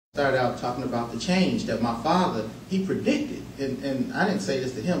Started out talking about the change that my father, he predicted. And I didn't say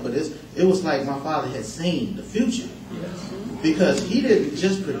this to him, but it was like my father had seen the future. Yes. Because he didn't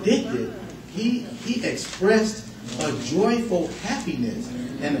just predict it, he expressed a joyful happiness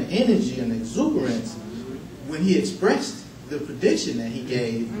and an energy and exuberance when he expressed the prediction that he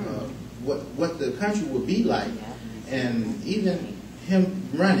gave, what the country would be like, and even him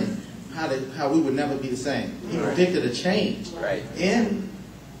running, how we would never be the same. He predicted a change in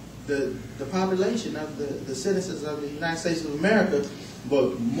the population of the citizens of the United States of America,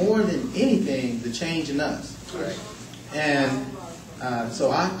 but more than anything, the change in us. Right. And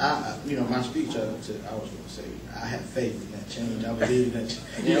so I my speech, I was going to say, I have faith in that change. I believe in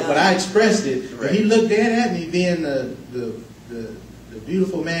that, but I expressed it. Right. And he looked dead at me, being the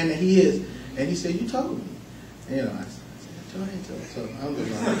beautiful man that he is, and he said, "You told me." And, I said, so I'm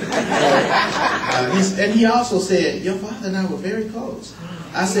good. And he also said, "Your father and I were very close."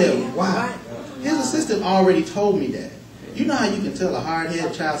 I said, "Wow." His assistant already told me that. You know how you can tell a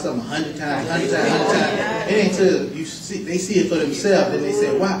hard-headed child something 100 times, 100 times, 100 times? It ain't till they see it for themselves, and they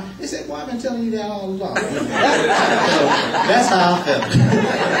say, "Wow." They said, "Well, I've been telling you that all along." So that's how I felt.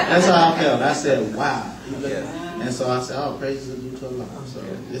 That's how I felt. I said, "Wow." And so I said, "Oh, praises are due to Allah." So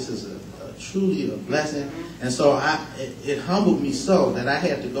this is truly a blessing. And so it humbled me so that I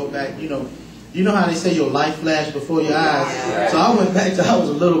had to go back. You know how they say your life flashed before your eyes? So I went back to I was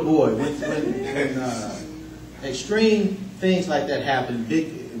a little boy. When extreme things like that happen,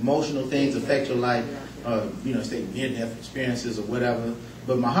 big emotional things affect your life, say near-death experiences or whatever.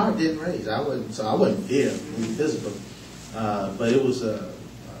 But my heart didn't raise. I wasn't there physical. But it was an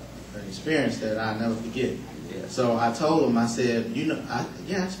experience that I'll never forget. So I told him, I said,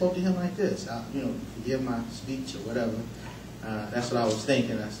 I spoke to him like this. Forgive my speech or whatever. That's what I was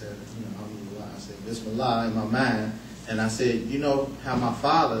thinking. I said, I said, Bismillah in my mind. And I said, how my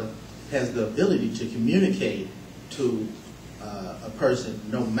father has the ability to communicate to a person,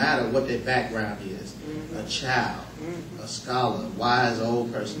 no matter what their background is, a child, a scholar, wise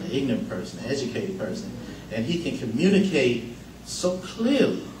old person, an ignorant person, an educated person. And he can communicate so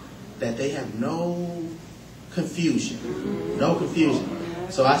clearly that they have no confusion. No confusion.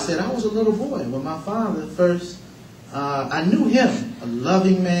 So I said, I was a little boy when my father first, I knew him, a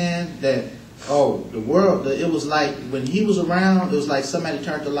loving man that, the world, it was like when he was around, it was like somebody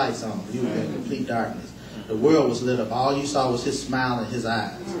turned the lights on. You were in complete darkness. The world was lit up. All you saw was his smile and his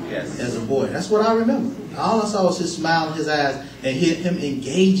eyes as a boy. That's what I remember. All I saw was his smile and his eyes and him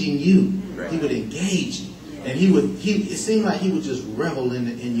engaging you. He would engage you. And it seemed like he would just revel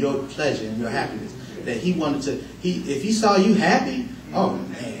in your pleasure and your happiness. That he wanted to, if he saw you happy, oh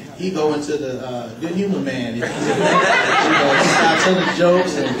man, he'd go into the good humor man. If he start telling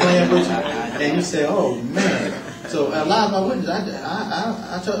jokes and playing with you, and you say, oh man. So a lot of my witnesses,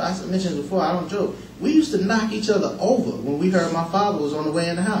 I mentioned before, I don't joke. We used to knock each other over when we heard my father was on the way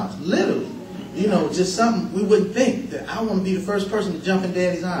in the house. Literally. Just something we wouldn't think, that I want to be the first person to jump in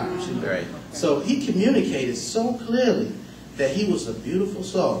Daddy's arms. Right. So he communicated so clearly that he was a beautiful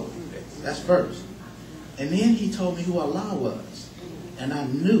soul. That's first. And then he told me who Allah was. And I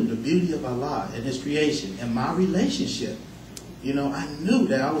knew the beauty of Allah and His creation and my relationship. I knew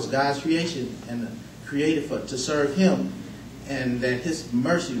that I was God's creation and created to serve Him. And that His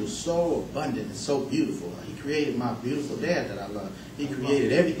mercy was so abundant and so beautiful. He created my beautiful dad that I love. He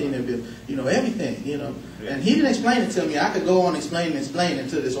created everything that, everything, And He didn't explain it to me. I could go on explaining it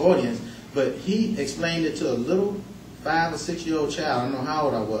to this audience. But He explained it to a little 5 or 6 year old child. I don't know how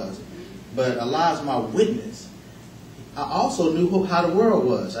old I was. But Allah is my witness. I also knew how the world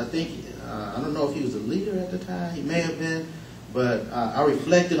was. I think, I don't know if he was a leader at the time. He may have been. But I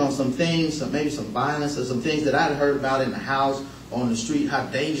reflected on some things, maybe some violence or some things that I'd heard about in the house, on the street, how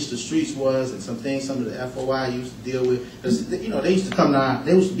dangerous the streets was, and some things some of the FOI used to deal with. Because, they used to come to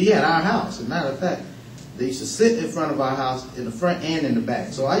they used to be at our house. As a matter of fact, they used to sit in front of our house, in the front and in the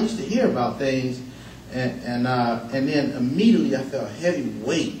back. So I used to hear about things, and then immediately I felt a heavy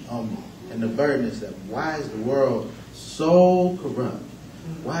weight on me. And the burden is that why is the world so corrupt?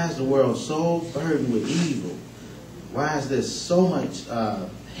 Why is the world so burdened with evil? Why is there so much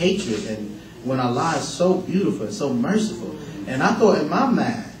hatred? And when Allah is so beautiful and so merciful. And I thought in my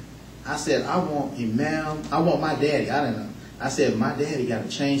mind, I said, I want my daddy. I don't know. I said, my daddy got to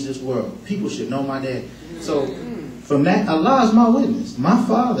change this world. People should know my daddy. So from that, Allah is my witness. My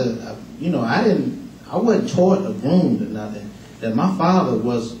father, I wasn't taught or groomed or nothing. That my father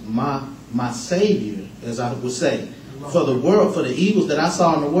was my savior, as I would say, for the world, for the evils that I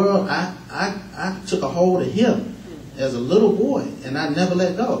saw in the world. I took a hold of him as a little boy, and I never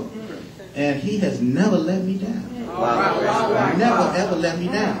let go. And he has never let me down. You never ever let me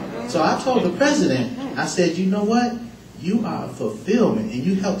down. So I told the president, I said, you know what? You are a fulfillment, and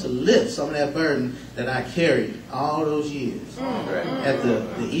you helped to lift some of that burden that I carried all those years at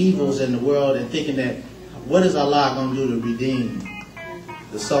the evils in the world, and thinking that, what is Allah going to do to redeem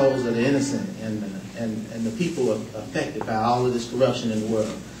the souls of the innocent and the people affected by all of this corruption in the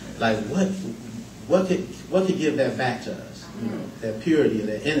world? Like, what could give that back to us? You know, that purity,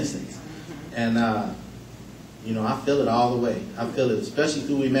 that innocence. And you know, I feel it all the way. I feel it, especially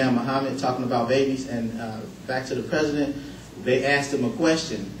through Imam Muhammad talking about babies. And back to the president, they asked him a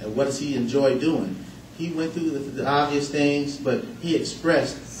question: what does he enjoy doing? He went through the obvious things, but he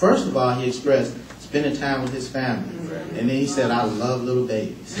expressed, first of all, spending time with his family. And then he said, I love little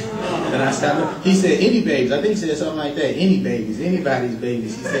babies. And I said, he said, any babies. I think he said something like that. Any babies, anybody's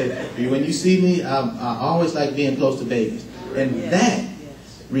babies. He said, when you see me, I always like being close to babies. And that,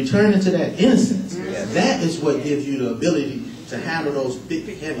 returning to that innocence, that is what gives you the ability to handle those big,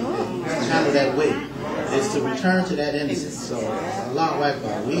 heavy things, to handle that weight, is to return to that innocence. So, Allahu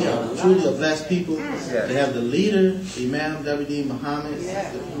Akbar, we are truly a blessed people to have the leader, Imam W.D. Muhammad,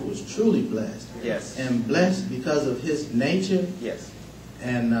 who was truly blessed. And blessed because of his nature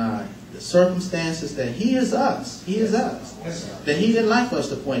and the circumstances that he is us. He is us. That he didn't like us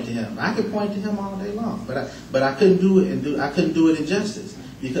to point to him. I could point to him all day long, but I couldn't do it, I couldn't do it in justice,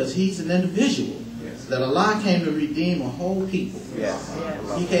 because he's an individual that Allah came to redeem a whole people.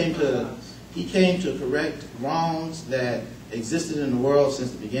 He came to correct wrongs that existed in the world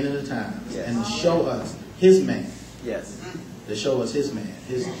since the beginning of time, and to show us his man. To show us his man,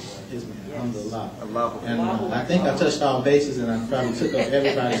 his man. Alhamdulillah. And I think I touched all bases, and I probably took up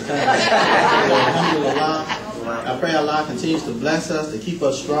everybody's time. Alhamdulillah. I pray Allah continues to bless us, to keep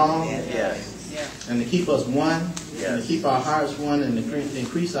us strong, and to keep us one, and to keep our hearts one, and to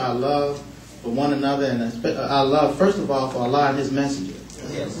increase our love for one another, and our love, first of all, for Allah and His Messenger,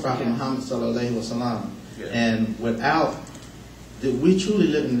 Prophet Muhammad sallallahu alaihi wasallam. And without, we truly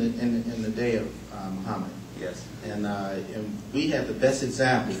live in the day of Muhammad. And we have the best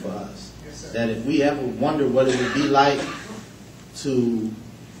example for us. That if we ever wonder what it would be like to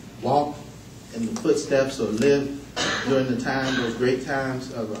walk in the footsteps or live during the time, those great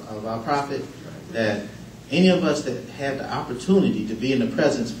times of our Prophet, that any of us that had the opportunity to be in the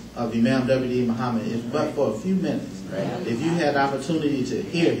presence of Imam W.D. Muhammad, if but for a few minutes, if you had the opportunity to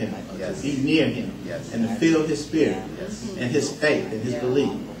hear him, or to be near him, and to feel his spirit, and his faith, and his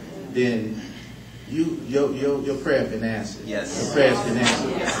belief, then your prayer has been answered. Your prayer has been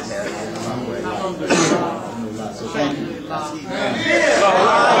answered. So thank you.